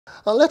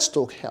Let's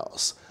talk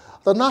health.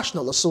 The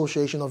National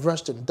Association of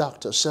Resident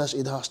Doctors says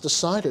it has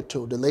decided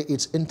to delay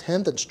its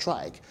intended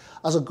strike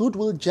as a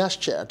goodwill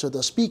gesture to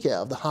the Speaker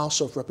of the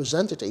House of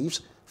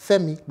Representatives,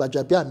 Femi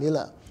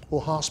Gbajabiamila, who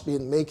has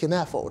been making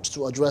efforts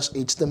to address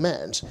its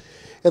demands.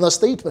 In a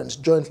statement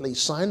jointly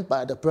signed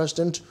by the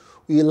President,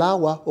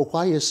 Ilawa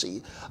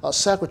Okwayesi,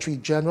 Secretary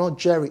General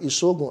Jerry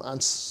Isogun,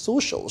 and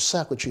Social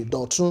Secretary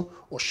Dotun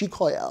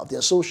Oshikoya of the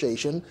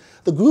association,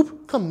 the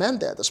group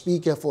commended the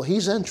Speaker for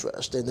his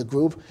interest in the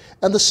group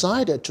and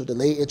decided to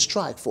delay its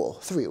strike for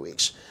 3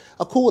 weeks.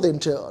 According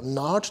to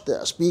NARD,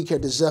 the Speaker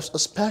deserves a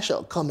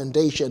special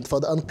commendation for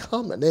the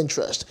uncommon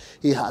interest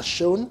he has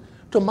shown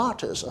to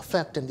matters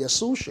affecting the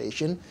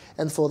association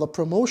and for the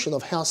promotion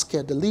of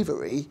healthcare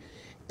delivery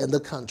in the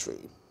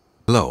country.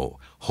 Hello,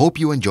 hope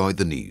you enjoyed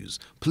the news.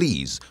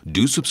 Please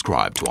do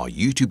subscribe to our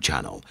YouTube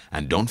channel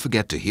and don't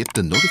forget to hit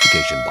the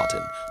notification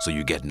button so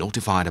you get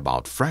notified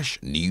about fresh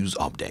news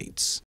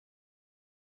updates.